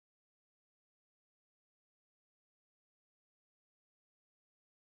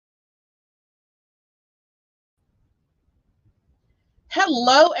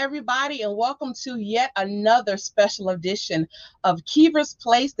Hello, everybody, and welcome to yet another special edition of Kiva's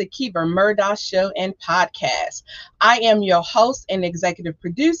Place, the Kiva Murdaugh Show and Podcast. I am your host and executive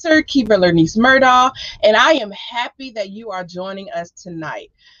producer, Kiva Lernice Murdaugh, and I am happy that you are joining us tonight.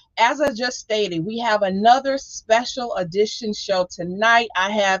 As I just stated, we have another special edition show tonight. I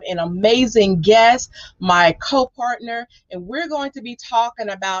have an amazing guest, my co-partner, and we're going to be talking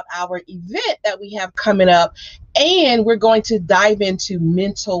about our event that we have coming up, and we're going to dive into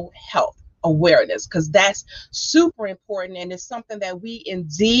mental health awareness because that's super important and it's something that we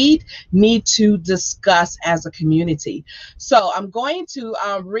indeed need to discuss as a community. So I'm going to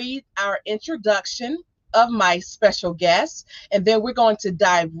read our introduction of my special guest, and then we're going to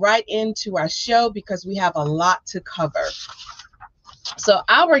dive right into our show because we have a lot to cover. So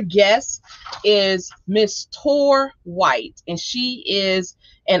our guest is Miss Tor White, and she is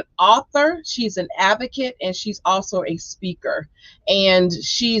an author, she's an advocate, and she's also a speaker. And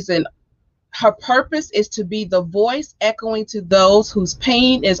her purpose is to be the voice echoing to those whose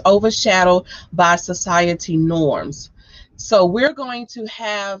pain is overshadowed by society norms. So we're going to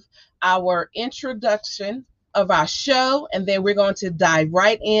have our introduction of our show, and then we're going to dive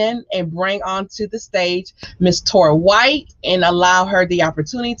right in and bring onto the stage Miss Tor White and allow her the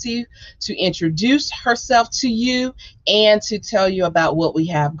opportunity to introduce herself to you and to tell you about what we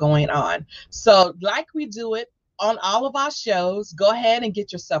have going on. So like we do it on all of our shows, go ahead and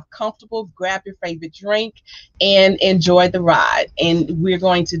get yourself comfortable, grab your favorite drink, and enjoy the ride. And we're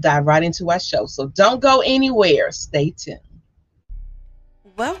going to dive right into our show. So don't go anywhere. Stay tuned.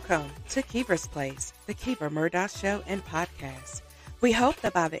 Welcome to Kiva's Place, the Kiva Murdaugh Show and Podcast. We hope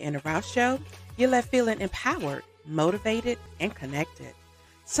that by the end of our show, you're left feeling empowered, motivated, and connected.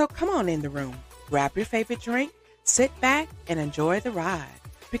 So come on in the room, grab your favorite drink, sit back, and enjoy the ride,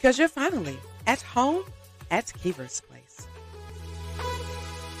 because you're finally at home at Kiva's Place.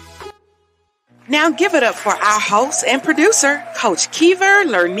 Now give it up for our host and producer, Coach Kiva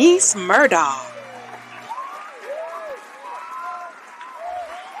Lernice Murdaugh.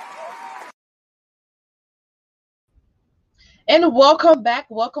 And welcome back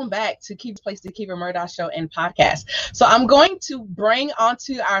to Kiva's Place, the Kiva Murdaugh Show and Podcast. So I'm going to bring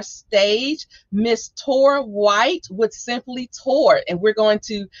onto our stage Miss Tor White with Simply Tor, and we're going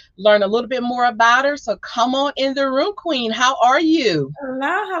to learn a little bit more about her. So come on in the room, Queen. How are you? Hello.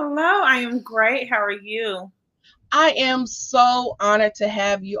 I am great. How are you? I am so honored to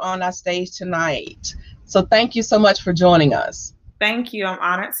have you on our stage tonight. So thank you so much for joining us. Thank you. I'm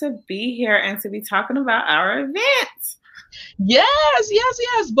honored to be here and to be talking about our event.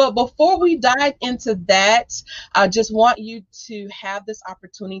 Yes. But before we dive into that, I just want you to have this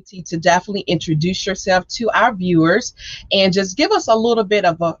opportunity to definitely introduce yourself to our viewers and just give us a little bit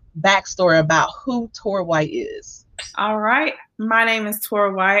of a backstory about who Tor White is. All right. My name is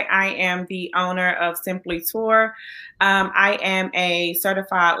Tor White. I am the owner of Simply Tor. I am a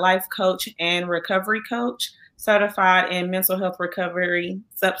certified life coach and recovery coach, certified in mental health recovery,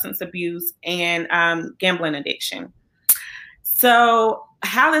 substance abuse, and gambling addiction. So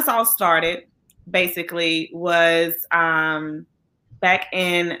how this all started basically was back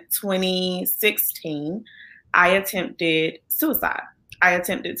in 2016, I attempted suicide. I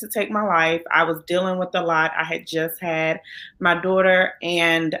attempted to take my life. I was dealing with a lot. I had just had my daughter,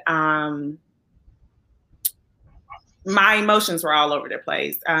 and my emotions were all over the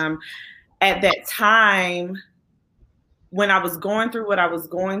place. At that time, when I was going through what I was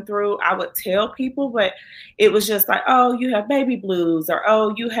going through, I would tell people, but it was just like, oh, you have baby blues, or,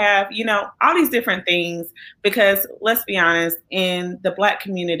 oh, you have, all these different things. Because let's be honest, in the Black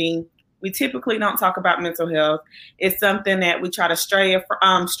community, we typically don't talk about mental health. It's something that we try to stray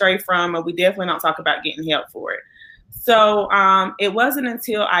from, and we definitely don't talk about getting help for it. So it wasn't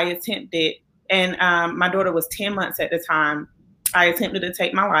until I attempted, and my daughter was 10 months at the time, I attempted to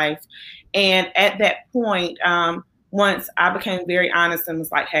take my life. And at that point, once I became very honest and was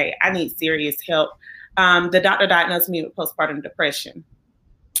like, hey, I need serious help, the doctor diagnosed me with postpartum depression.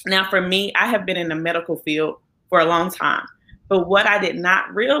 Now, for me, I have been in the medical field for a long time. But what I did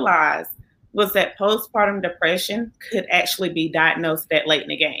not realize was that postpartum depression could actually be diagnosed that late in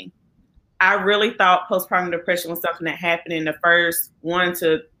the game. I really thought postpartum depression was something that happened in the first 1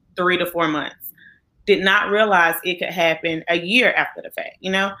 to 3 to 4 months. Did not realize it could happen a year after the fact,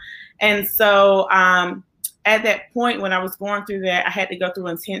 And so at that point, when I was going through that, I had to go through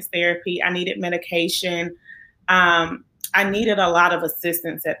intense therapy. I needed medication. I needed a lot of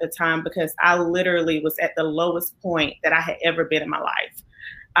assistance at the time because I literally was at the lowest point that I had ever been in my life.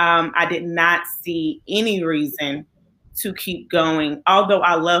 I did not see any reason to keep going. Although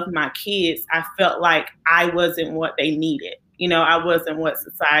I loved my kids, I felt like I wasn't what they needed. You know, I wasn't what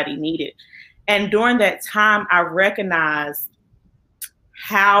society needed. And during that time, I recognized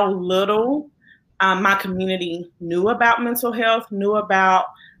how little my community knew about mental health, knew about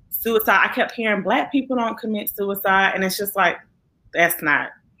suicide. I kept hearing Black people don't commit suicide. And it's just like, that's not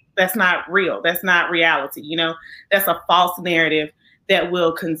real. That's not reality. You know, that's a false narrative that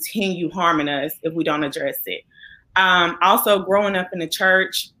will continue harming us if we don't address it. Also, growing up in the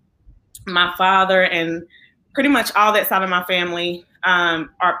church, my father and pretty much all that side of my family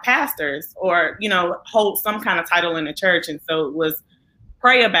are pastors or, you know, hold some kind of title in the church. And so it was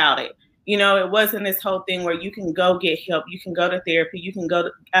pray about it. You know, it wasn't this whole thing where you can go get help. You can go to therapy. You can go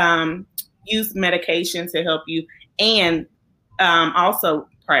to use medication to help you and also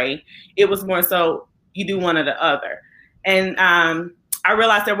pray. It was more so you do one or the other. And I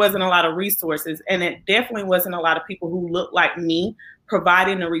realized there wasn't a lot of resources, and it definitely wasn't a lot of people who looked like me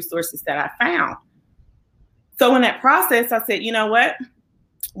providing the resources that I found. So in that process, I said, you know what?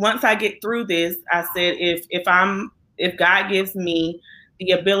 Once I get through this, I said, if God gives me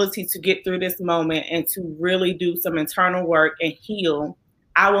the ability to get through this moment and to really do some internal work and heal,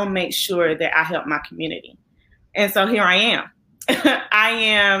 I will make sure that I help my community. And so here I am. I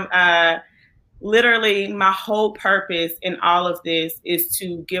am literally, my whole purpose in all of this is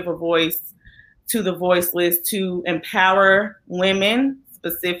to give a voice to the voiceless, to empower women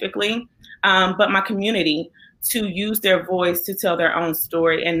specifically, but my community to use their voice to tell their own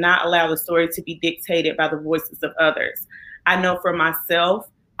story and not allow the story to be dictated by the voices of others. I know for myself,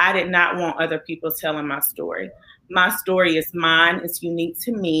 I did not want other people telling my story. My story is mine, it's unique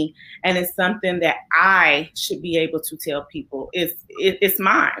to me, and it's something that I should be able to tell people. It's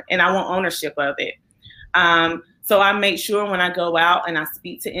mine, and I want ownership of it. So I make sure when I go out and I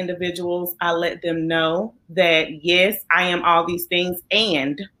speak to individuals, I let them know that, yes, I am all these things,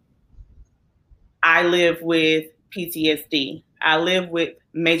 and I live with PTSD. I live with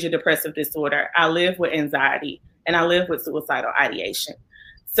major depressive disorder. I live with anxiety, and I live with suicidal ideation.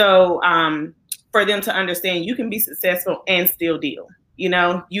 So for them to understand, you can be successful and still deal. You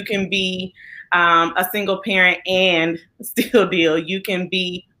know, you can be a single parent and still deal. You can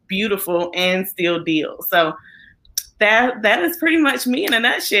be beautiful and still deal. So that is pretty much me in a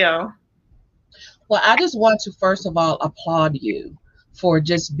nutshell. Well, I just want to first of all applaud you for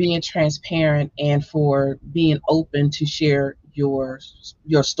just being transparent and for being open to share your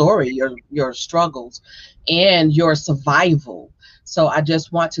story, your struggles, and your survival. So I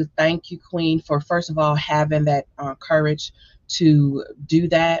just want to thank you, Queen, for first of all having that courage to do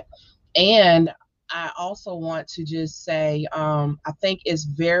that. And I also want to just say, I think this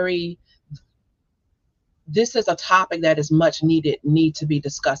is a topic that is much need to be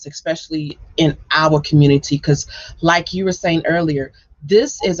discussed, especially in our community, because like you were saying earlier,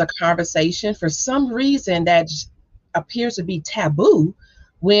 this is a conversation for some reason that appears to be taboo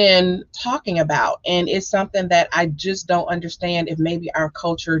when talking about, and it's something that I just don't understand if maybe our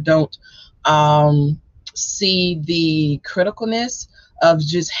culture don't see the criticalness of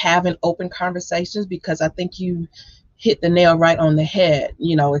just having open conversations, because I think you hit the nail right on the head,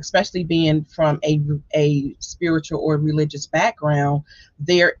 you know, especially being from a spiritual or religious background.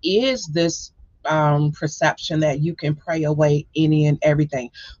 There is this perception that you can pray away any and everything,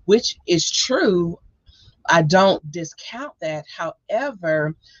 which is true. I don't discount that.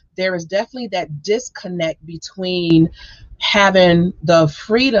 However, there is definitely that disconnect between having the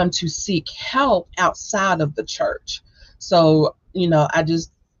freedom to seek help outside of the church. So, you know,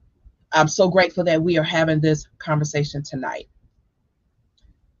 I'm so grateful that we are having this conversation tonight.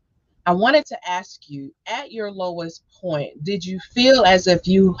 I wanted to ask you, at your lowest point, did you feel as if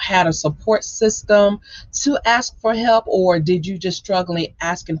you had a support system to ask for help, or did you just struggling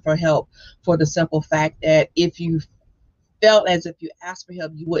asking for help for the simple fact that if you felt as if you asked for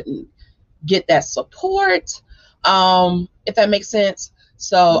help, you wouldn't get that support, if that makes sense?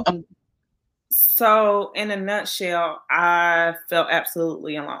 So, So in a nutshell, I felt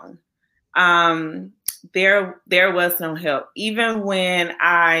absolutely alone. There was no help. Even when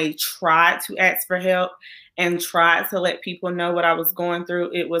I tried to ask for help and tried to let people know what I was going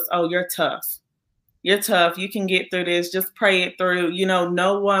through, it was, oh, you're tough. You're tough. You can get through this. Just pray it through. You know,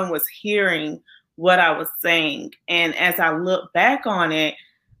 no one was hearing what I was saying. And as I look back on it,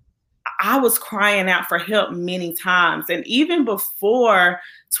 I was crying out for help many times. And even before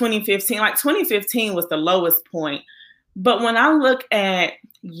 2015, like 2015 was the lowest point. But when I look at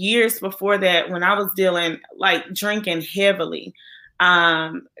years before that, when I was dealing, like drinking heavily,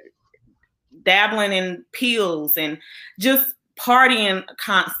 dabbling in pills and just partying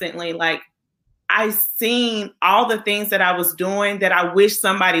constantly, like I seen all the things that I was doing that I wish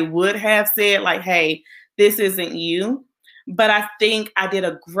somebody would have said, like, hey, this isn't you. But I think I did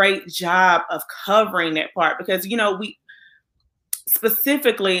a great job of covering that part because, we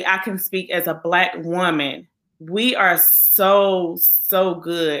specifically, I can speak as a Black woman, we are so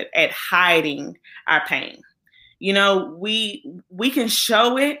good at hiding our pain. We can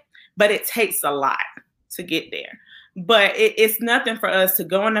show it, but it takes a lot to get there. But it's nothing for us to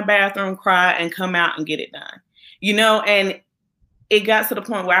go in the bathroom, cry, and come out and get it done. And it got to the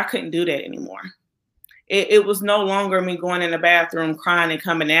point where I couldn't do that anymore. It was no longer me going in the bathroom, crying and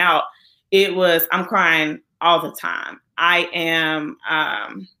coming out. It was, I'm crying all the time. I'm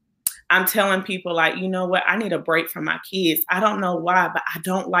telling people like, you know what? I need a break from my kids. I don't know why, but I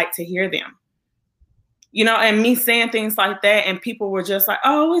don't like to hear them. And me saying things like that, and people were just like,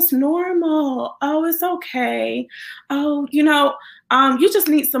 oh, it's normal. Oh, it's okay. Oh, you just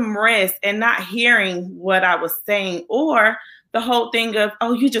need some rest, and not hearing what I was saying, or the whole thing of,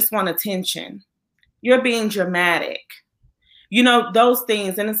 oh, you just want attention. You're being dramatic. Those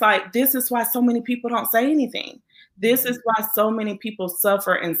things. And it's like, this is why so many people don't say anything. This is why so many people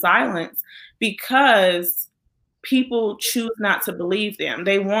suffer in silence, because people choose not to believe them.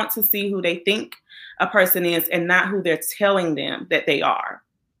 They want to see who they think a person is and not who they're telling them that they are.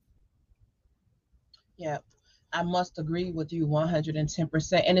 Yeah, I must agree with you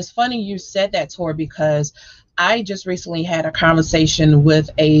 110%. And it's funny you said that, Tor, because I just recently had a conversation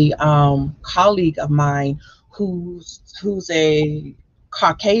with a colleague of mine who's a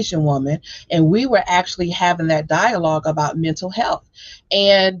Caucasian woman, and we were actually having that dialogue about mental health.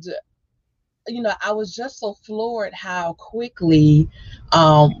 And I was just so floored how quickly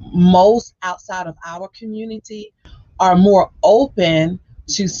most outside of our community are more open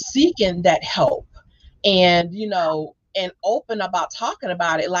to seeking that help, and and open about talking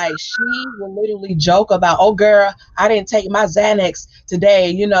about it. Like, she will literally joke about, oh girl, I didn't take my Xanax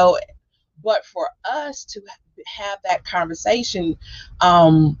today, but for us to have that conversation,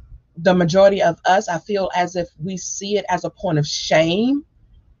 the majority of us, I feel as if we see it as a point of shame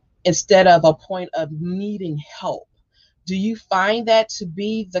instead of a point of needing help. Do you find that to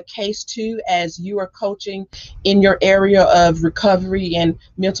be the case too, as you are coaching in your area of recovery and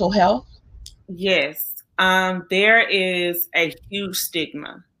mental health? Yes. There is a huge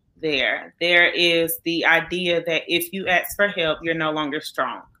stigma there. There is the idea that if you ask for help, you're no longer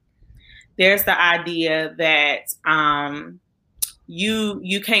strong. There's the idea that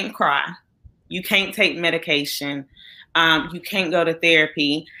you can't cry, you can't take medication, you can't go to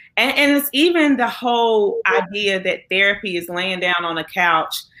therapy. And it's even the whole idea that therapy is laying down on a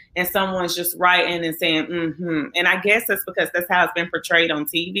couch and someone's just writing and saying, mm-hmm. And I guess that's because that's how it's been portrayed on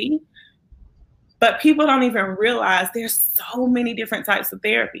TV. But people don't even realize there's so many different types of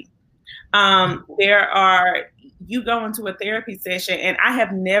therapy. You go into a therapy session, and I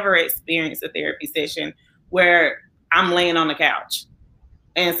have never experienced a therapy session where I'm laying on the couch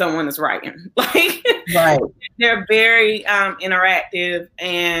and someone is writing. Like, right. They're very interactive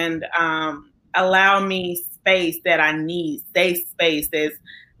and allow me space that I need, safe space that's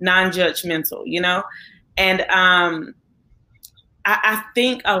non-judgmental, And I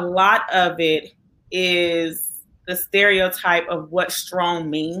think a lot of it is the stereotype of what strong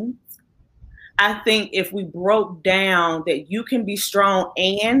means. I think if we broke down that you can be strong,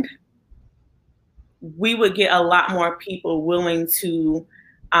 and we would get a lot more people willing to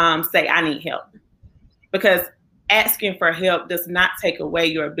say, I need help. Because asking for help does not take away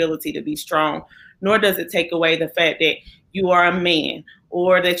your ability to be strong, nor does it take away the fact that you are a man,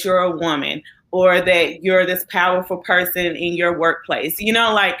 or that you're a woman, or that you're this powerful person in your workplace.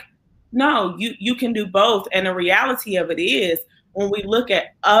 No, you can do both. And the reality of it is, when we look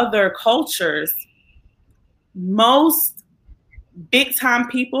at other cultures, most big time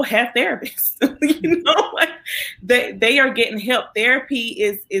people have therapists. They are getting help. Therapy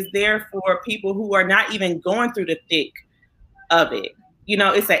is there for people who are not even going through the thick of it.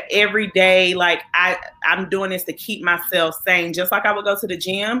 It's an everyday, like, I'm doing this to keep myself sane. Just like I would go to the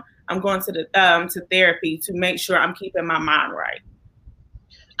gym, I'm going to to therapy to make sure I'm keeping my mind right.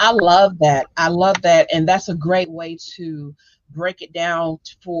 I love that. And that's a great way to break it down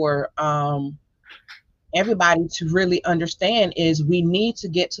for everybody to really understand, is we need to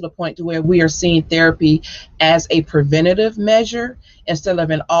get to the point to where we are seeing therapy as a preventative measure instead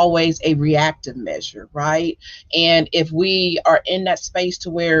of an always a reactive measure, right? And if we are in that space to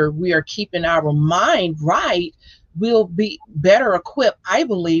where we are keeping our mind right, we'll be better equipped, I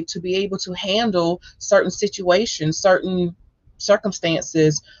believe, to be able to handle certain situations, certain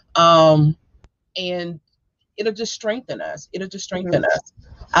circumstances, and it'll just strengthen us.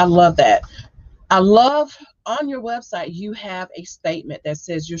 I love that. I love on your website, you have a statement that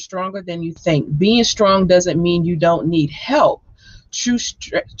says you're stronger than you think. Being strong doesn't mean you don't need help. True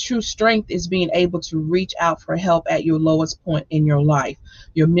strength is being able to reach out for help at your lowest point in your life.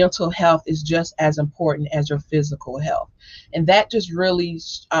 Your mental health is just as important as your physical health. And that just really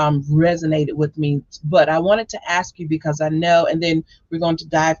resonated with me. But I wanted to ask you, because I know, and then we're going to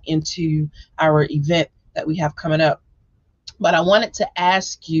dive into our event that we have coming up. But I wanted to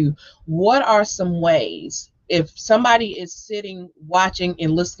ask you, what are some ways, if somebody is sitting, watching,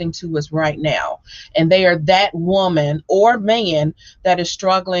 and listening to us right now, and they are that woman or man that is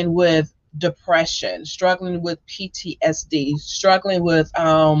struggling with depression, struggling with PTSD, struggling with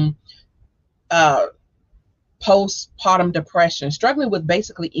postpartum depression, struggling with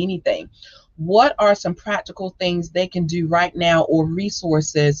basically anything, what are some practical things they can do right now, or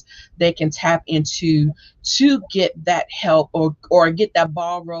resources they can tap into to get that help, or get that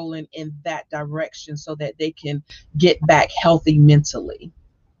ball rolling in that direction so that they can get back healthy mentally?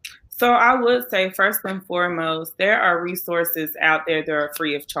 So I would say, first and foremost, there are resources out there that are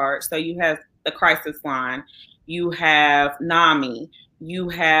free of charge. So you have the Crisis Line, you have NAMI, you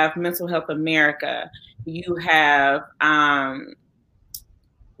have Mental Health America, you have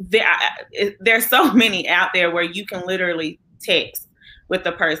there's so many out there where you can literally text with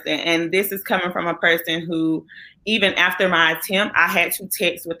the person. And this is coming from a person who, even after my attempt, I had to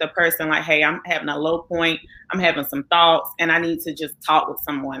text with the person like, hey, I'm having a low point, I'm having some thoughts, and I need to just talk with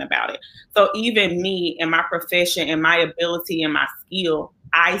someone about it. So even me and my profession and my ability and my skill,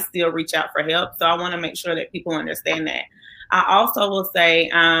 I still reach out for help. So I want to make sure that people understand that. I also will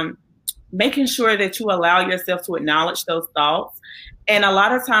say, making sure that you allow yourself to acknowledge those thoughts. And a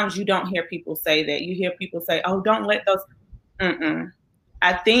lot of times you don't hear people say that. You hear people say, oh, don't let those.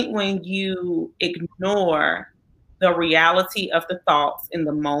 I think when you ignore the reality of the thoughts in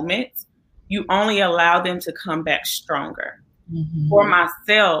the moment, you only allow them to come back stronger. Mm-hmm. For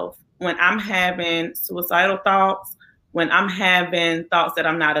myself, when I'm having suicidal thoughts, when I'm having thoughts that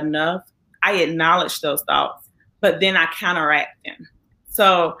I'm not enough, I acknowledge those thoughts, but then I counteract them.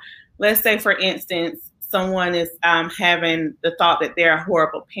 So let's say, for instance, someone is having the thought that they're a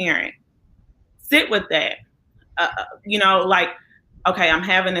horrible parent. Sit with that. Like, okay, I'm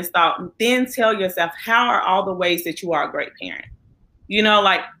having this thought. Then tell yourself, how are all the ways that you are a great parent?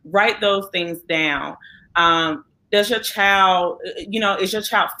 Like, write those things down. Does your child, is your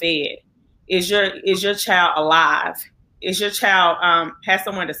child fed? Is your child alive? Is your child has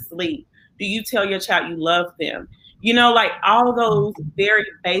somewhere to sleep? Do you tell your child you love them? Like all those very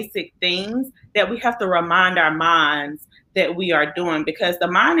basic things that we have to remind our minds that we are doing, because the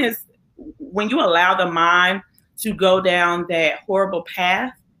mind is, when you allow the mind to go down that horrible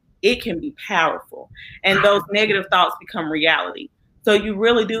path, it can be powerful. And those negative thoughts become reality. So you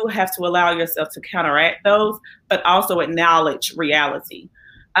really do have to allow yourself to counteract those, but also acknowledge reality.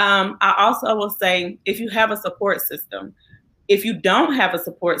 I also will say, if you have a support system, if you don't have a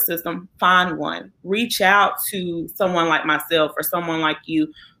support system, find one. Reach out to someone like myself or someone like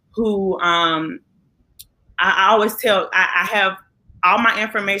you who I always tell, I have all my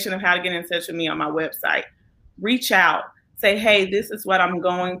information of how to get in touch with me on my website. Reach out. Say, hey, this is what I'm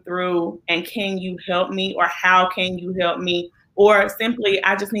going through, and can you help me? Or how can you help me? Or simply,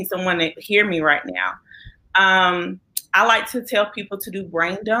 I just need someone to hear me right now. I like to tell people to do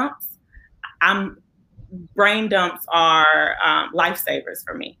brain dumps. Brain dumps are lifesavers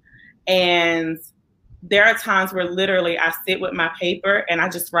for me. And there are times where literally I sit with my paper and I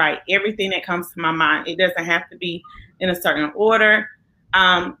just write everything that comes to my mind. It doesn't have to be in a certain order.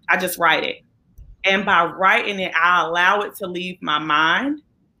 I just write it. And by writing it, I allow it to leave my mind.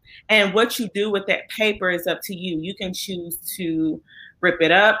 And what you do with that paper is up to you. You can choose to rip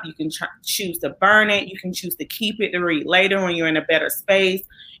it up. You can choose to burn it. You can choose to keep it to read later when you're in a better space.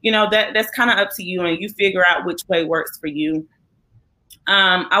 That's kind of up to you, and you figure out which way works for you.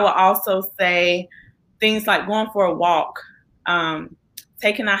 I will also say things like going for a walk,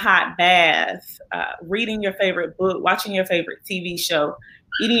 taking a hot bath, reading your favorite book, watching your favorite TV show,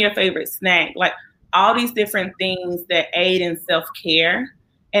 eating your favorite snack, like all these different things that aid in self-care.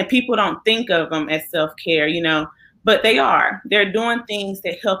 And people don't think of them as self-care, but they are. They're doing things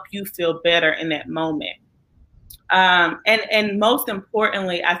that help you feel better in that moment. And most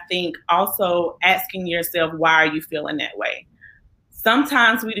importantly, I think also asking yourself, why are you feeling that way?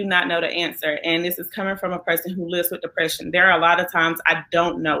 Sometimes we do not know the answer. And this is coming from a person who lives with depression. There are a lot of times I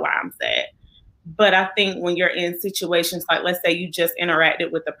don't know why I'm sad. But I think when you're in situations like, let's say you just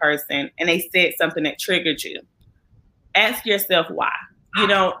interacted with the person and they said something that triggered you, ask yourself why.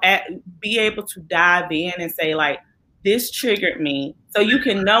 Be able to dive in and say, like, this triggered me. So you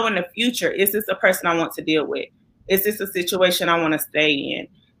can know in the future, is this a person I want to deal with? Is this a situation I want to stay in?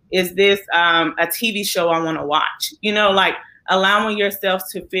 Is this a TV show I want to watch? You know, like allowing yourself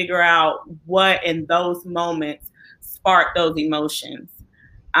to figure out what in those moments spark those emotions.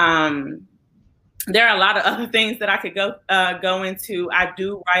 There are a lot of other things that I could go into. I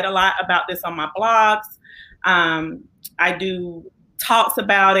do write a lot about this on my blogs. I do talks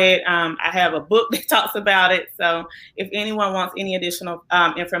about it. I have a book that talks about it. So if anyone wants any additional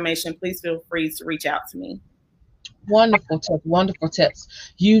information, please feel free to reach out to me. Wonderful tips. Wonderful tips.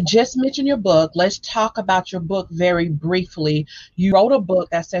 You just mentioned your book. Let's talk about your book very briefly. You wrote a book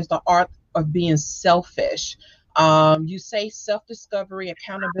that says The Art of Being Selfish. You say self-discovery,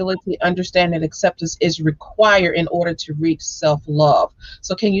 accountability, understanding, and acceptance is required in order to reach self-love.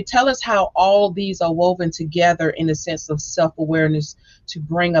 So can you tell us how all these are woven together in a sense of self-awareness to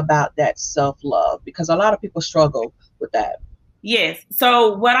bring about that self-love? Because a lot of people struggle with that. Yes.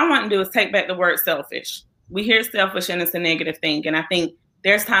 So what I want to do is take back the word selfish. We hear selfish and it's a negative thing. And I think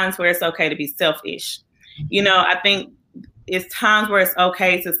there's times where it's okay to be selfish. You know, I think it's times where it's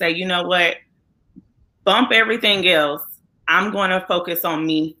okay to say, you know what? Bump everything else. I'm going to focus on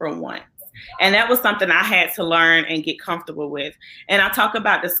me for once. And that was something I had to learn and get comfortable with. And I talk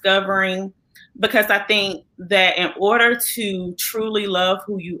about discovering, because I think that in order to truly love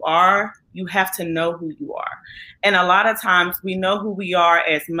who you are, you have to know who you are. And a lot of times we know who we are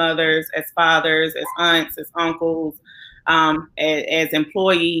as mothers, as fathers, as aunts, as uncles, as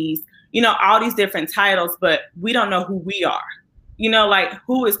employees, you know, all these different titles, but we don't know who we are. You know, like,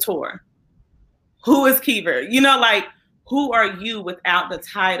 who is Tor? Who is Kiva? You know, like, who are you without the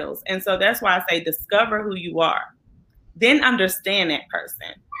titles? And so that's why I say discover who you are. Then understand that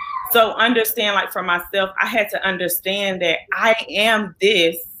person. So understand, like for myself, I had to understand that I am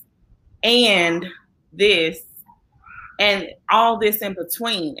this and all this in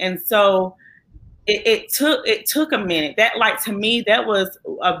between. And so it took a minute. That, like, to me, that was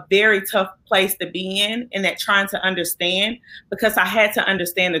a very tough place to be in that trying to understand, because I had to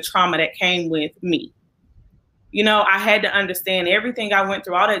understand the trauma that came with me. You know, I had to understand everything I went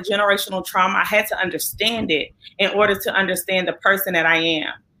through, all that generational trauma. I had to understand it in order to understand the person that I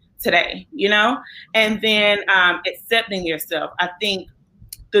am today, you know? And then accepting yourself. I think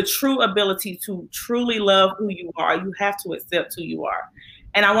the true ability to truly love who you are, you have to accept who you are.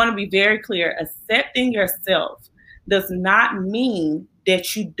 And I want to be very clear, accepting yourself does not mean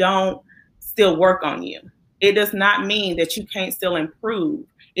that you don't still work on you. It does not mean that you can't still improve.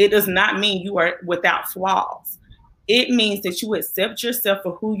 It does not mean you are without flaws. It means that you accept yourself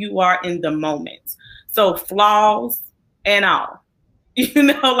for who you are in the moment. So flaws and all, you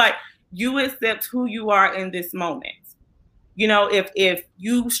know, like, you accept who you are in this moment. You know, if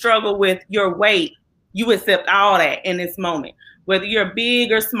you struggle with your weight, you accept all that in this moment. Whether you're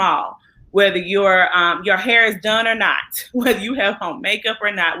big or small, whether your hair is done or not, whether you have home makeup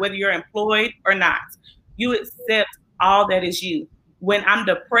or not, whether you're employed or not, you accept all that is you. When I'm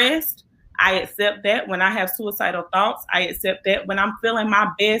depressed, I accept that. When I have suicidal thoughts, I accept that. When I'm feeling my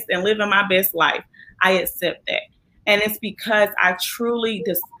best and living my best life, I accept that. And it's because I truly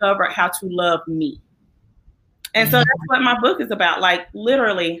discovered how to love me. And so that's what my book is about, like,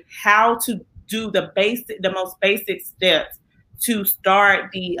 literally how to do the most basic steps to start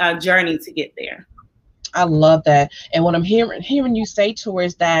the journey to get there. I love that. And what I'm hearing you say, Tor,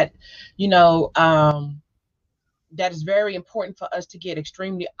 is that, you know, that is very important for us to get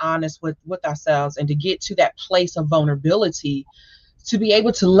extremely honest with ourselves and to get to that place of vulnerability, to be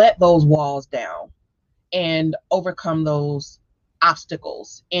able to let those walls down and overcome those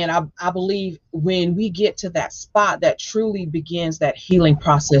obstacles. And I believe when we get to that spot, that truly begins that healing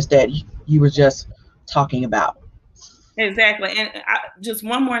process that you were just talking about. Exactly. And just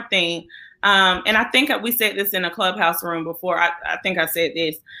one more thing. And I think we said this in a Clubhouse room before. I think I said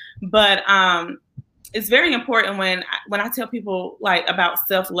this, but it's very important when I tell people, like, about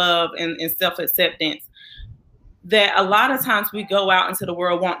self-love and self-acceptance, that a lot of times we go out into the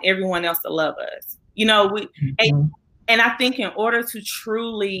world, want everyone else to love us. You know, and I think in order to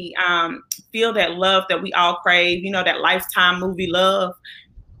truly feel that love that we all crave, you know, that Lifetime movie love,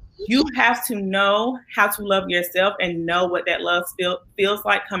 you have to know how to love yourself and know what that love feels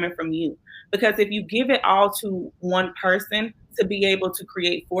like coming from you. Because if you give it all to one person to be able to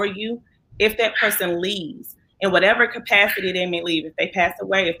create for you, if that person leaves in whatever capacity they may leave, if they pass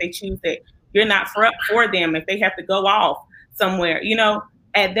away, if they choose that you're not for them, if they have to go off somewhere, you know,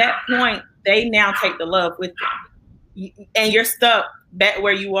 at that point, they now take the love with them. And you're stuck back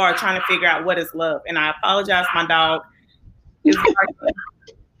where you are trying to figure out what is love. And I apologize, my dog is barking.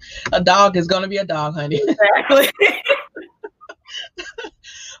 A dog is going to be a dog, honey. Exactly.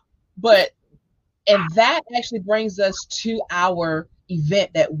 And that actually brings us to our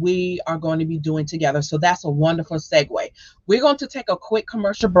event that we are going to be doing together. So that's a wonderful segue. We're going to take a quick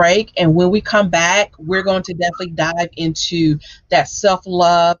commercial break. And when we come back, we're going to definitely dive into that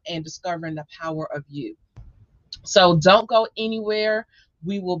self-love and discovering the power of you. So don't go anywhere.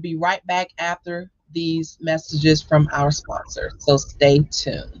 We will be right back after these messages from our sponsor. So stay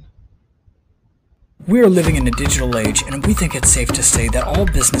tuned. We are living in a digital age, and we think it's safe to say that all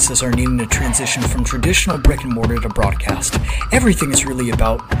businesses are needing to transition from traditional brick and mortar to broadcast. Everything is really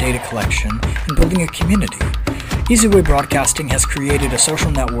about data collection and building a community. EasyWay Broadcasting has created a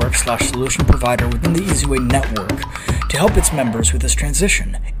social network/solution provider within the EasyWay network to help its members with this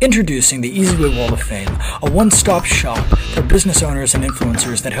transition. Introducing the EasyWay Wall of Fame, a one-stop shop for business owners and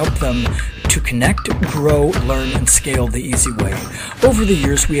influencers that help them to connect, grow, learn, and scale the easy way. Over the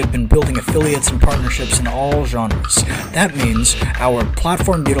years, we have been building affiliates and partnerships in all genres. That means our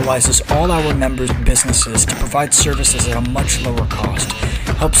platform utilizes all our members' businesses to provide services at a much lower cost,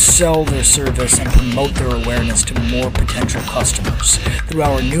 help sell their service and promote their awareness to more potential customers. Through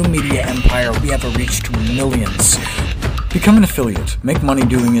our new media empire, we have a reach to millions. Become an affiliate. Make money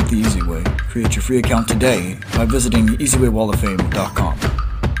doing it the easy way. Create your free account today by visiting easywaywalloffame.com.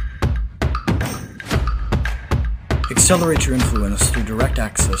 Accelerate your influence through direct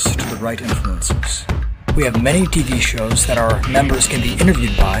access to the right influencers. We have many TV shows that our members can be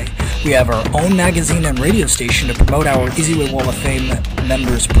interviewed by. We have our own magazine and radio station to promote our EasyWay Wall of Fame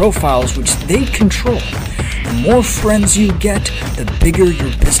members' profiles, which they control. The more friends you get, the bigger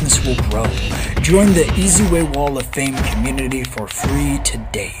your business will grow. Join the EasyWay Wall of Fame community for free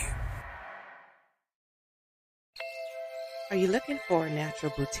today. Are you looking for a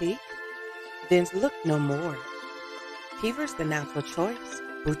natural boutique? Then look no more. Keever's The Natural Choice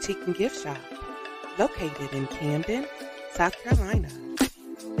Boutique and Gift Shop, located in Camden, South Carolina.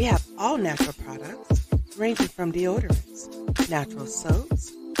 We have all natural products, ranging from deodorants, natural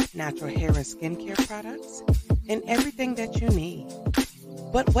soaps, natural hair and skincare products, and everything that you need.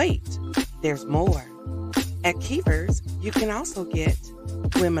 But wait, there's more. At Keever's, you can also get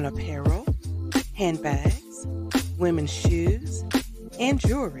women apparel, handbags, women's shoes, and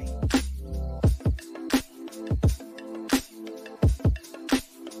jewelry.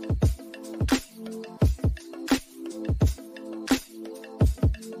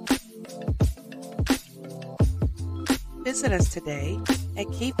 Visit us today at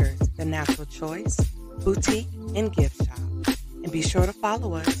Keever's The Natural Choice Boutique and Gift Shop. And be sure to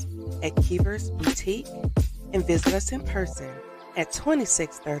follow us at Keever's Boutique and visit us in person at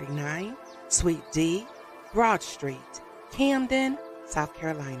 2639 Suite D, Broad Street, Camden, South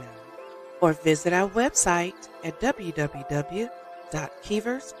Carolina. Or visit our website at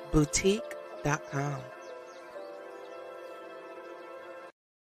www.keeversboutique.com.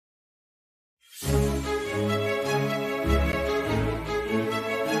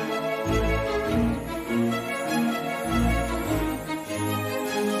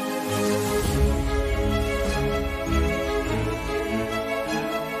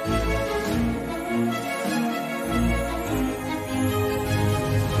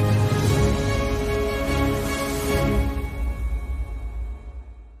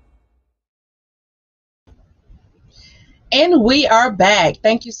 And we are back.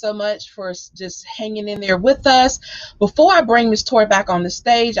 Thank you so much for just hanging in there with us. Before I bring Ms. Tori back on the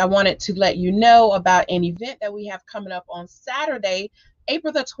stage, I wanted to let you know about an event that we have coming up on Saturday,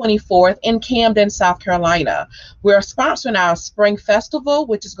 April the 24th in Camden, South Carolina. We're sponsoring our Spring Festival,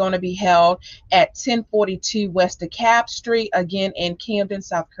 which is going to be held at 1042 West DeKalb Street, again in Camden,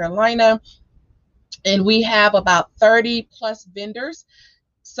 South Carolina. And we have about 30 plus vendors.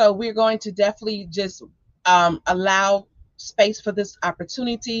 So we're going to definitely just allow space for this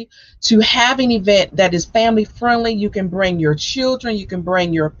opportunity to have an event that is family friendly. You can bring your children, you can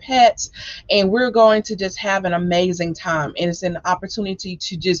bring your pets, and we're going to just have an amazing time. And it's an opportunity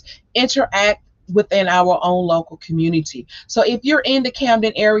to just interact within our own local community. So if you're in the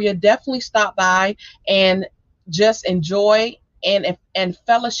Camden area, definitely stop by and just enjoy and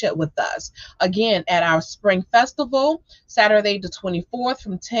fellowship with us. Again, at our Spring Festival, Saturday the 24th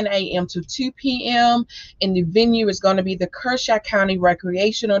from 10 a.m. to 2 p.m. And the venue is going to be the Kershaw County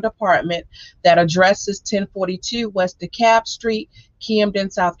Recreational Department that addresses 1042 West DeKalb Street,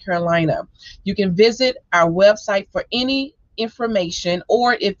 Camden, South Carolina. You can visit our website for any information,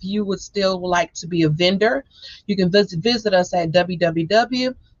 or if you would still like to be a vendor, you can visit us at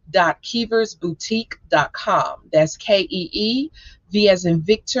www.keeversboutique.com. That's KEEV as in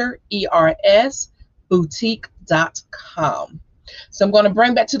Victor, ERS, boutique.com. So I'm going to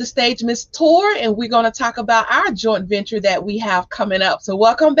bring back to the stage Miss Tor, and we're going to talk about our joint venture that we have coming up. So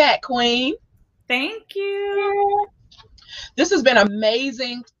welcome back, Queen. Thank you. This has been an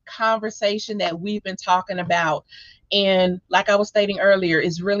amazing conversation that we've been talking about. And like I was stating earlier,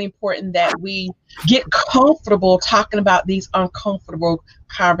 it's really important that we get comfortable talking about these uncomfortable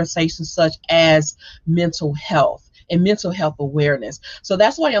conversations, such as mental health and mental health awareness. So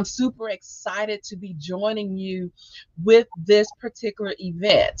that's why I'm super excited to be joining you with this particular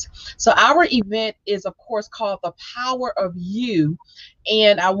event. So our event is, of course, called The Power of You.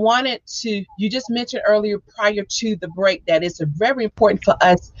 And I wanted to, you just mentioned earlier prior to the break that it's very important for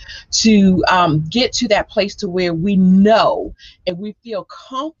us to get to that place to where we know and we feel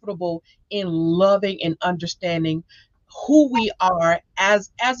comfortable in loving and understanding who we are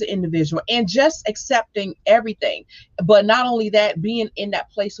as an individual and just accepting everything. But not only that, being in that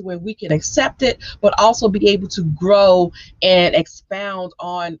place where we can accept it, but also be able to grow and expound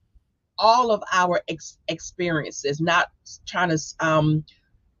on all of our experiences, not trying to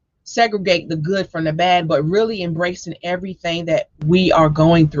segregate the good from the bad, but really embracing everything that we are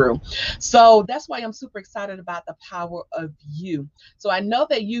going through. So that's why I'm super excited about The Power of You. So I know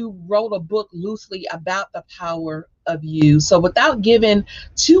that you wrote a book loosely about the power of you. So without giving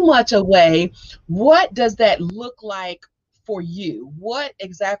too much away, what does that look like for you? What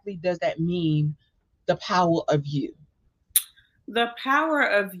exactly does that mean, the power of you? The power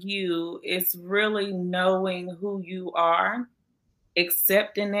of you is really knowing who you are,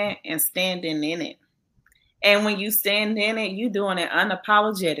 accepting it, and standing in it. And when you stand in it, you're doing it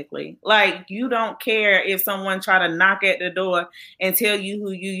unapologetically. Like, you don't care if someone try to knock at the door and tell you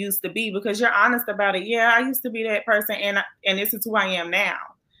who you used to be, because you're honest about it. Yeah, I used to be that person, and this is who I am now.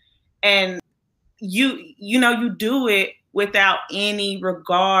 And you do it without any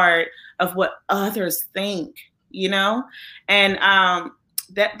regard of what others think, and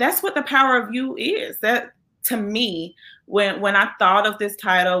that's what the power of you is. That, to me, when I thought of this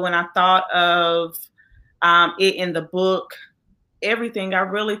title, when I thought of it in the book, everything, I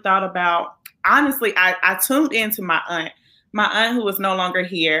really thought about, honestly, I tuned into my aunt who was no longer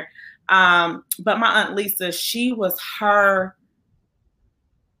here. But my Aunt Lisa, she was her,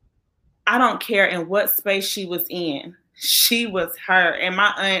 I don't care in what space she was in, she was her. And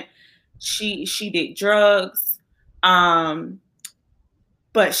my aunt, she did drugs. But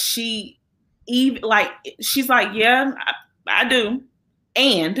she's like, yeah, I do.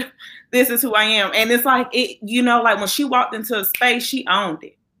 And this is who I am. And it's like, like when she walked into a space, she owned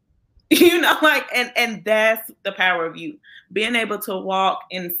it, and that's the power of you, being able to walk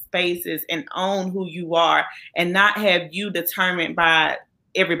in spaces and own who you are and not have you determined by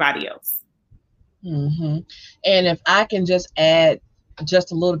everybody else. Mm-hmm. And if I can just add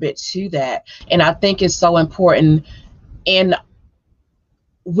just a little bit to that, and I think it's so important. And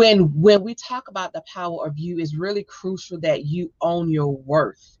when we talk about the power of you, it's really crucial that you own your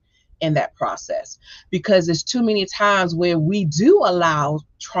worth in that process, because there's too many times where we do allow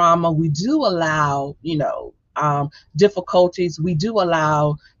trauma, we do allow, difficulties, we do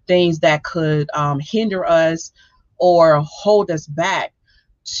allow things that could hinder us or hold us back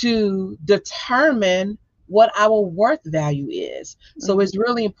to determine what our worth value is. So it's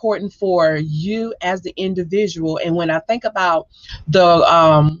really important for you as the individual. And when I think about the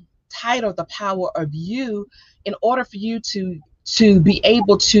title, The Power of You, in order for you to be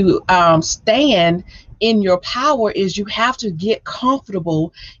able to stand in your power, is you have to get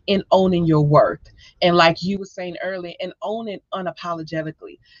comfortable in owning your worth. And like you were saying earlier, and own it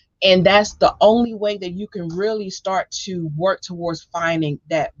unapologetically. And that's the only way that you can really start to work towards finding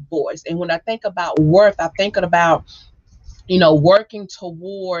that voice. And when I think about worth, I think about, working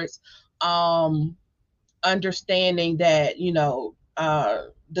towards understanding that,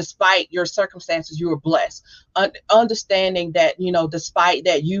 despite your circumstances, you are blessed. Understanding that, despite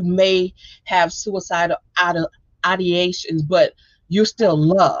that you may have suicidal ideations, but you're still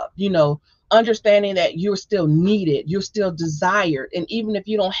loved, understanding that you're still needed, you're still desired. And even if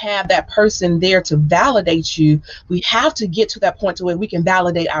you don't have that person there to validate you, we have to get to that point to where we can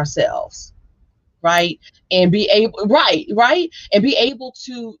validate ourselves, right? And be able, right? And be able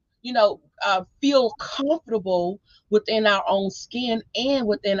to, feel comfortable within our own skin and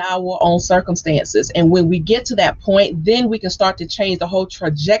within our own circumstances. And when we get to that point, then we can start to change the whole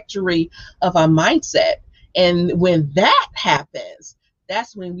trajectory of our mindset. And when that happens,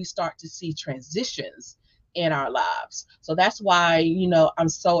 that's when we start to see transitions in our lives. So that's why, I'm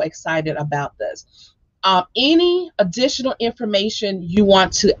so excited about this. Any additional information you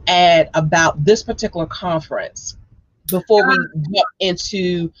want to add about this particular conference before we get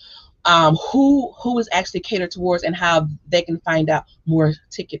into who is actually catered towards and how they can find out more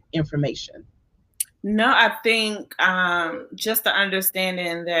ticket information? No, I think just the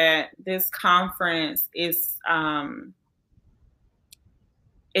understanding that this conference is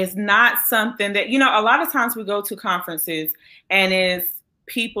not something that, a lot of times we go to conferences and it's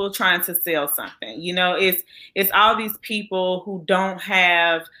people trying to sell something. It's all these people who don't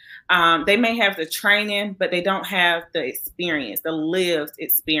have, they may have the training, but they don't have the experience, the lived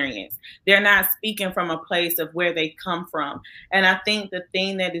experience. They're not speaking from a place of where they come from. And I think the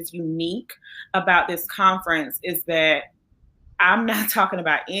thing that is unique about this conference is that I'm not talking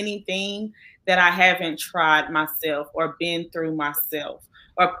about anything that I haven't tried myself or been through myself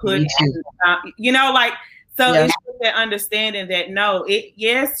or put, so it's that understanding that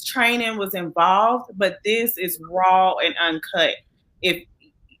yes, training was involved, but this is raw and uncut. If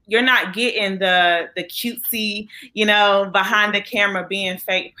you're not getting the cutesy, behind the camera being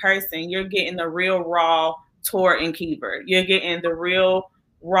fake person, you're getting the real raw Tor and Kiva. You're getting the real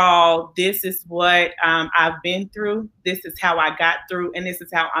raw, this is what I've been through, this is how I got through, and this is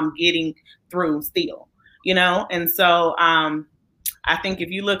how I'm getting through still, and so I think if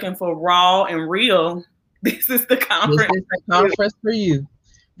you're looking for raw and real, this is the conference. This is the conference for you.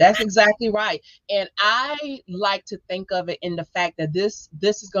 That's exactly right. And I like to think of it in the fact that this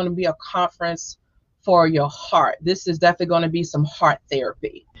is going to be a conference for your heart. This is definitely going to be some heart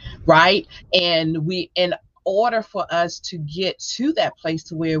therapy, right? And in order for us to get to that place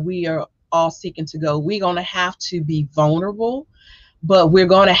to where we are all seeking to go, we're going to have to be vulnerable, but we're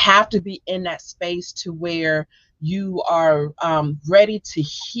going to have to be in that space to where you are ready to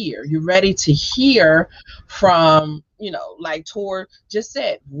hear. You're ready to hear from, like Tor just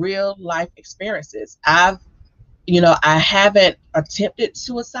said, real life experiences. I haven't attempted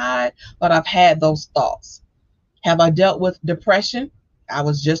suicide, but I've had those thoughts. Have I dealt with depression? I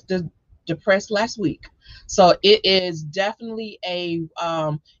was just depressed last week. So it is definitely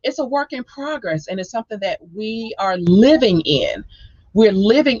it's a work in progress, and it's something that we are living in. We're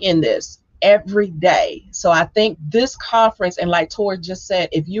living in this every day. So I think this conference, and like Tor just said,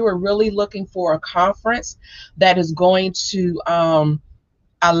 if you are really looking for a conference that is going to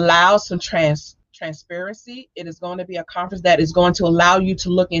allow some transparency, it is going to be a conference that is going to allow you to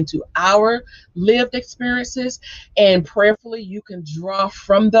look into our lived experiences, and prayerfully you can draw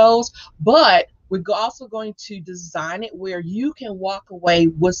from those. But we're also going to design it where you can walk away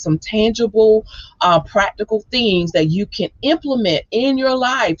with some tangible, practical things that you can implement in your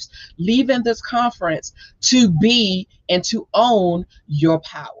lives, leaving this conference to be and to own your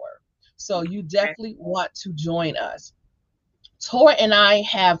power. So you definitely want to join us. Tor and I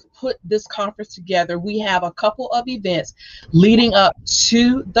have put this conference together. We have a couple of events leading up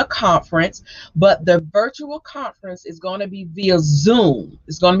to the conference, but the virtual conference is going to be via Zoom.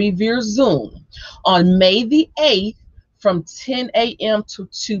 It's going to be via Zoom on May the 8th from 10 a.m. to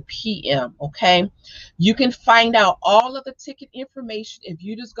 2 p.m. Okay. You can find out all of the ticket information if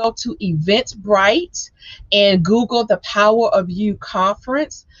you just go to Eventbrite and Google the Power of You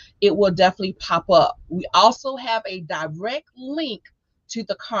conference. It will definitely pop up. We also have a direct link to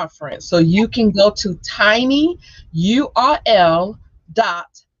the conference. So you can go to tinyurl.the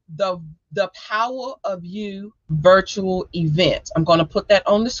Power of You virtual event. I'm going to put that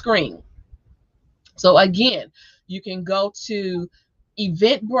on the screen. So again, you can go to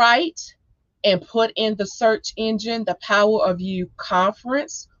Eventbrite and put in the search engine, the Power of You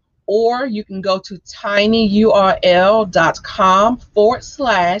conference, or you can go to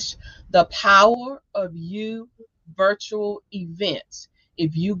tinyurl.com/the Power of You virtual event.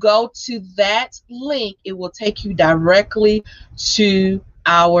 If you go to that link, it will take you directly to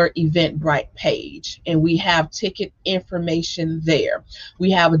our Eventbrite page, and we have ticket information there.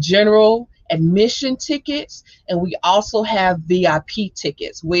 We have a general admission tickets, and we also have VIP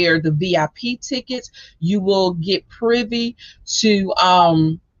tickets, where the VIP tickets you will get privy to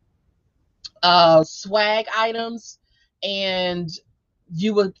swag items, and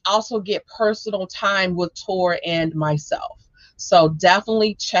you would also get personal time with Tor and myself. So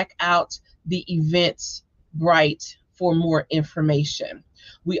definitely check out the Eventbrite for more information.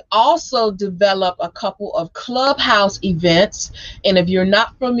 We also develop a couple of Clubhouse events, and if you're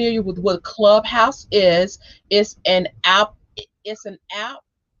not familiar with what Clubhouse is, it's an app. It's an app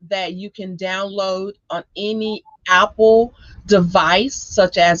that you can download on any Apple device,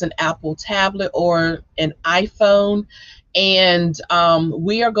 such as an Apple tablet or an iPhone. And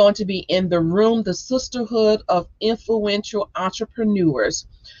we are going to be in the room, the Sisterhood of Influential Entrepreneurs,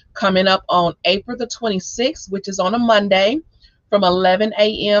 coming up on April the 26th, which is on a Monday, from 11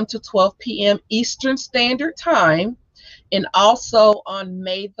 a.m. to 12 p.m. Eastern Standard Time. And also on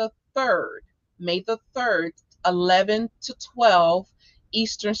May the 3rd, May the 3rd, 11 to 12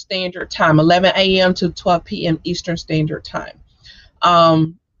 Eastern Standard Time, 11 a.m. to 12 p.m. Eastern Standard Time.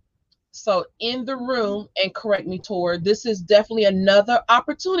 So in the room, and correct me, Tor, this is definitely another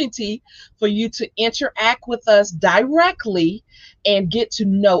opportunity for you to interact with us directly and get to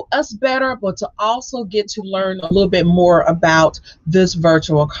know us better, but to also get to learn a little bit more about this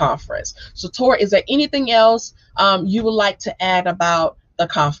virtual conference. So Tor, is there anything else you would like to add about the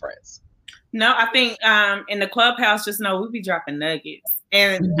conference? No, I think in the Clubhouse, just know we'll be dropping nuggets.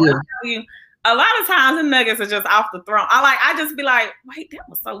 And I'll tell you, a lot of times the nuggets are just off the throne. I just be like, wait, that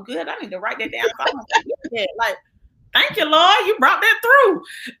was so good. I need to write that down. So I'm like, thank you, Lord, you brought that through.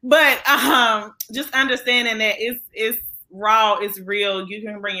 But just understanding that it's raw, it's real. You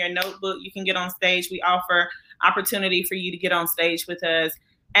can bring your notebook. You can get on stage. We offer opportunity for you to get on stage with us,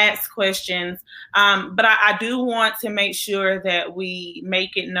 ask questions. But I do want to make sure that we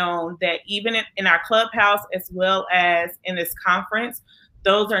make it known that even in our Clubhouse, as well as in this conference,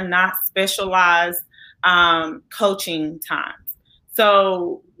 those are not specialized coaching times.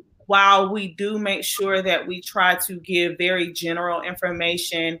 So while we do make sure that we try to give very general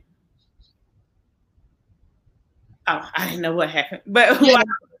information. Oh, I didn't know what happened, but yeah,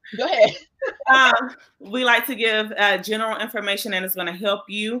 go ahead. We like to give general information and it's going to help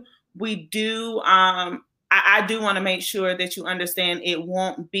you. We do. I do want to make sure that you understand it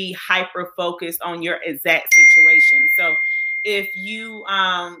won't be hyper focused on your exact situation. So if you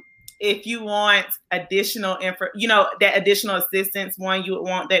want additional that additional assistance, you would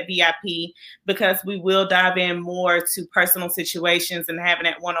want that VIP, because we will dive in more to personal situations and having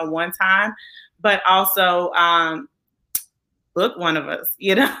that one-on-one time, but also book one of us,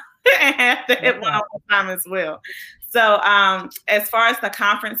 and have that one-on-one time as well. So as far as the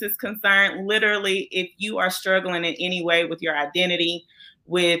conference is concerned, literally, if you are struggling in any way with your identity,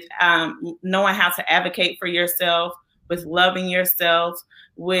 with knowing how to advocate for yourself, with loving yourself,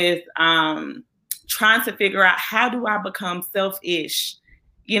 with trying to figure out how do I become selfish,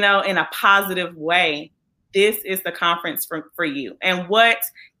 in a positive way, this is the conference for you. And what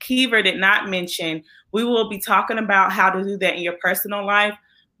Kiva did not mention, we will be talking about how to do that in your personal life,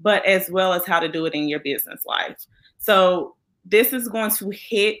 but as well as how to do it in your business life. So this is going to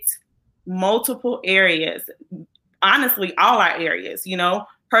hit multiple areas, honestly, all our areas,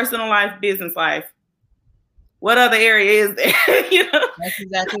 personal life, business life. What other area is there? That's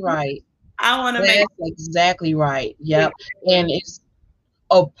exactly right. I want to make. That's exactly right. Yep. And it's.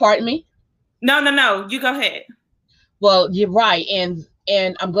 Oh, pardon me. No. You go ahead. Well, you're right, and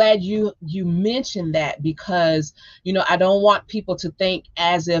I'm glad you mentioned that, because I don't want people to think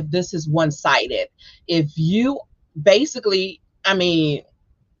as if this is one-sided. If you basically,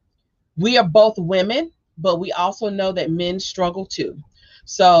 we are both women, but we also know that men struggle too.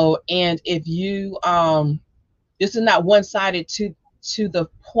 So, and if you this is not one-sided to the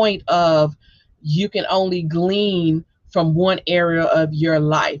point of you can only glean from one area of your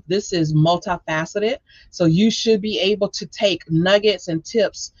life. This is multifaceted. So you should be able to take nuggets and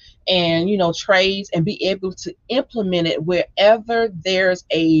tips and, trades and be able to implement it wherever there's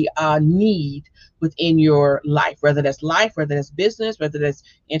a need within your life, whether that's business, whether that's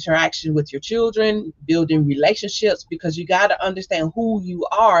interaction with your children, building relationships, because you got to understand who you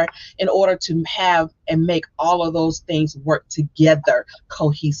are in order to have and make all of those things work together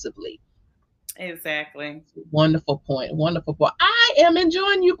cohesively. Exactly. Wonderful point. I am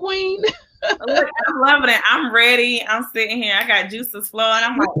enjoying you, Queen. Look, I'm loving it. I'm ready. I'm sitting here. I got juices flowing.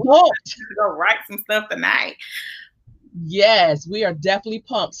 I'm like, I'm to go write some stuff tonight. Yes, we are definitely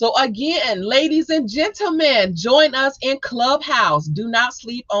pumped. So again, ladies and gentlemen, join us in Clubhouse. Do not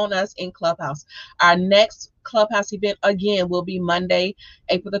sleep on us in Clubhouse. Our next Clubhouse event again will be Monday,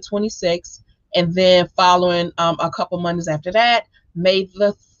 April the 26th, and then following a couple Mondays after that, May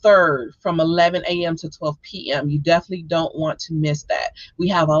the 3rd from 11 a.m. to 12 p.m. You definitely don't want to miss that. We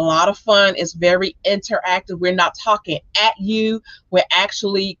have a lot of fun. It's very interactive. We're not talking at you. We're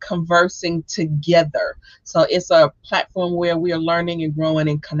actually conversing together. So it's a platform where we are learning and growing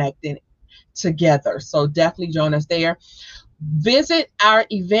and connecting together. So definitely join us there. Visit our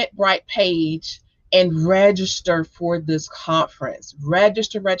Eventbrite page and register for this conference.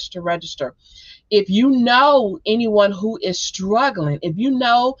 Register. If you know anyone who is struggling, if you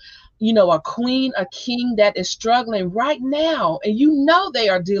know, a queen, a king that is struggling right now, and they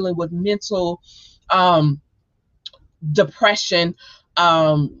are dealing with mental depression,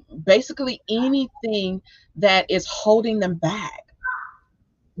 basically anything that is holding them back,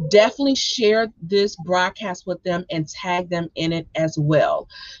 definitely share this broadcast with them and tag them in it as well.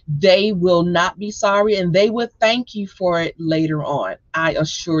 They will not be sorry, and they will thank you for it later on, I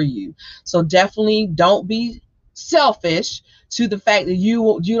assure you. So definitely don't be selfish to the fact that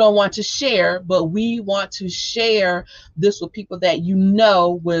you don't want to share, but we want to share this with people that you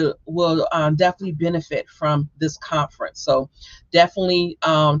know will definitely benefit from this conference. So definitely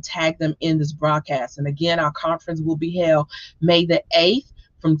tag them in this broadcast. And again, our conference will be held May the 8th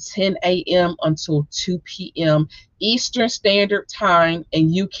from 10 a.m. until 2 p.m. Eastern Standard Time,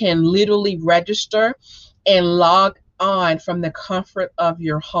 and you can literally register and log on from the comfort of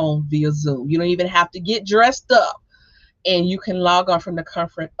your home via Zoom. You don't even have to get dressed up, and you can log on from the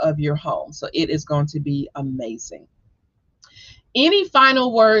comfort of your home. So it is going to be amazing. Any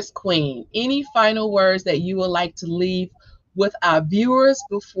final words, Queen? Any final words that you would like to leave with our viewers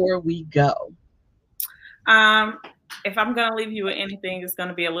before we go? If I'm going to leave you with anything, it's going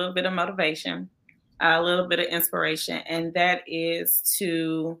to be a little bit of motivation, a little bit of inspiration, and that is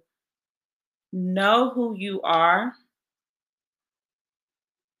to know who you are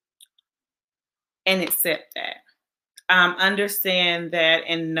and accept that. Understand that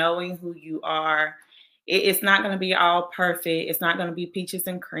in knowing who you are, it's not going to be all perfect. It's not going to be peaches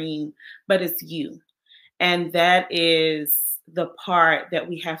and cream, but it's you. And that is the part that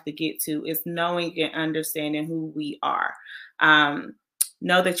we have to get to, is knowing and understanding who we are.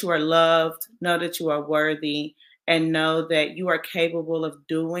 Know that you are loved, know that you are worthy, and know that you are capable of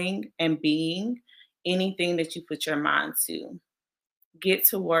doing and being anything that you put your mind to. Get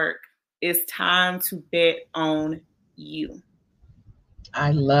to work. It's time to bet on you.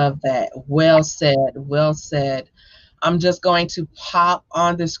 I love that. Well said. Well said. I'm just going to pop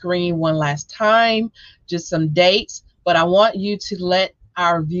on the screen one last time, just some dates, but I want you to let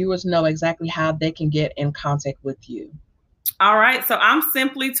our viewers know exactly how they can get in contact with you. All right. So I'm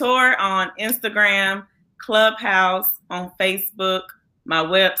Simply Tor on Instagram, Clubhouse, on Facebook, my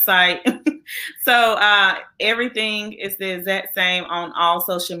website. So everything is the exact same on all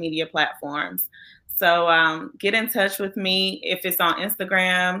social media platforms. So get in touch with me. If it's on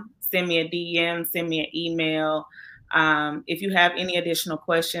Instagram, send me a DM, send me an email. If you have any additional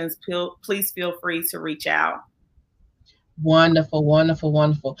questions, please feel free to reach out. Wonderful, wonderful,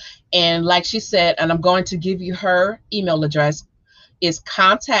 wonderful. And like she said, and I'm going to give you her email address, is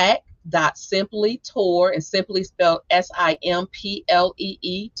contact.simplytor, and simply spelled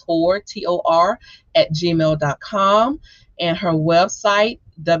SIMPLEE, Tor, TOR, @gmail.com. And her website,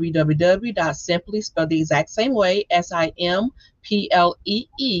 www.simply, spelled the exact same way,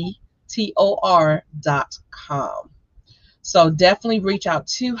 SIMPLEETOR.com. So definitely reach out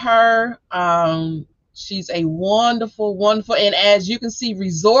to her. She's a wonderful, wonderful, and as you can see,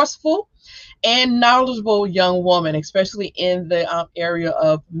 resourceful and knowledgeable young woman, especially in the area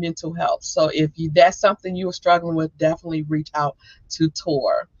of mental health. So if that's something you are struggling with, definitely reach out to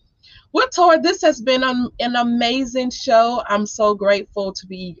Tor. Well, Tor, this has been an amazing show. I'm so grateful to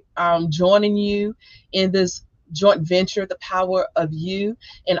be joining you in this joint venture, The Power of You,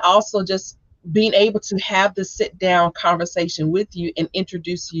 and also just being able to have this sit-down conversation with you and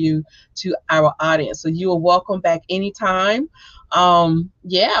introduce you to our audience. So you are welcome back anytime. You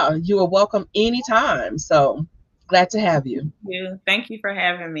are welcome anytime. So glad to have you. Thank you for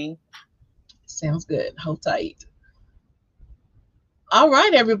having me. Sounds good. Hold tight. All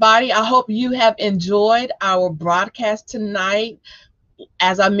right, everybody. I hope you have enjoyed our broadcast tonight.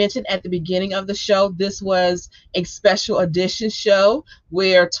 As I mentioned at the beginning of the show, this was a special edition show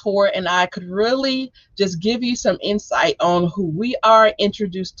where Tor and I could really just give you some insight on who we are,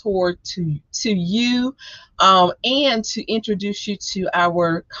 introduce Tor to you, and to introduce you to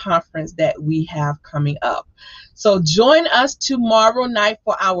our conference that we have coming up. So join us tomorrow night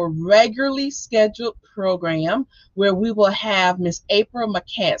for our regularly scheduled program, where we will have Miss April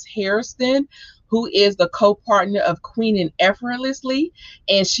McCants Harrison, who is the co-partner of Queen and Effortlessly,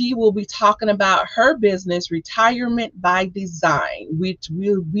 and she will be talking about her business, Retirement by Design, which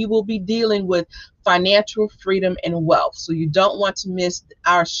we will be dealing with financial freedom and wealth. So you don't want to miss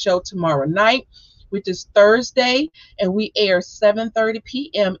our show tomorrow night, which is Thursday, and we air 7:30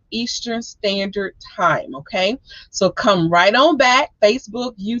 p.m. Eastern Standard Time, okay? So come right on back,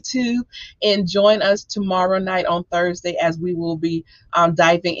 Facebook, YouTube, and join us tomorrow night on Thursday as we will be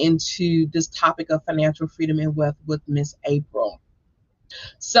diving into this topic of financial freedom and wealth with Miss April.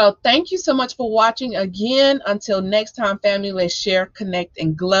 So thank you so much for watching again. Until next time, family, let's share, connect,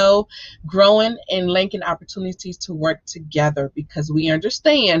 and glow, growing and linking opportunities to work together, because we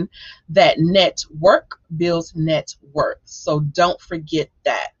understand that network builds net worth. So don't forget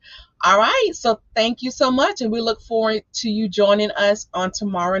that. All right. So thank you so much. And we look forward to you joining us on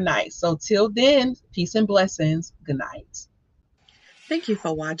tomorrow night. So till then, peace and blessings. Good night. Thank you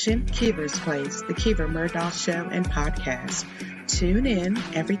for watching Kiva's Place, the Kiva Murdoch Show and Podcast. Tune in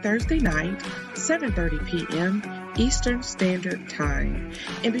every Thursday night, 7:30 p.m. Eastern Standard Time.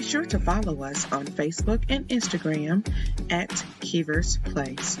 And be sure to follow us on Facebook and Instagram at Kiva's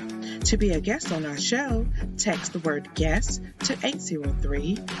Place. To be a guest on our show, text the word guest to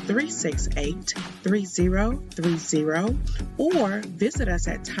 803-368-3030 or visit us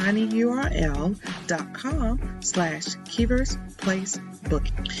at tinyurl.com/Kiva's Place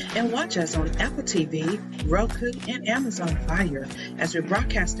Booking. And watch us on Apple TV, Roku, and Amazon Fire as we're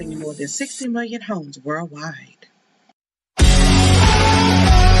broadcasting in more than 60 million homes worldwide.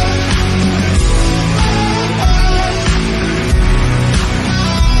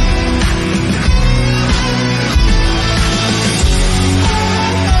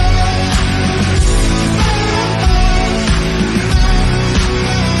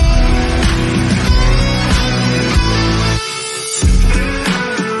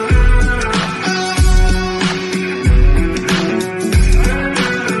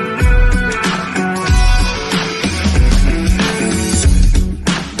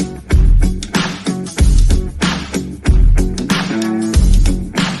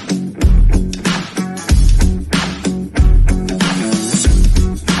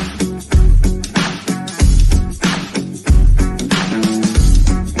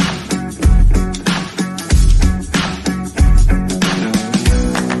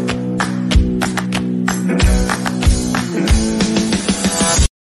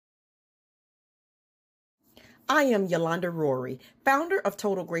 I am Yolanda Rory, founder of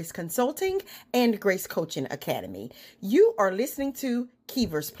Total Grace Consulting and Grace Coaching Academy. You are listening to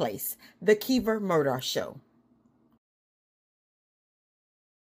Kiva's Place, the Kiva Murdoch Show.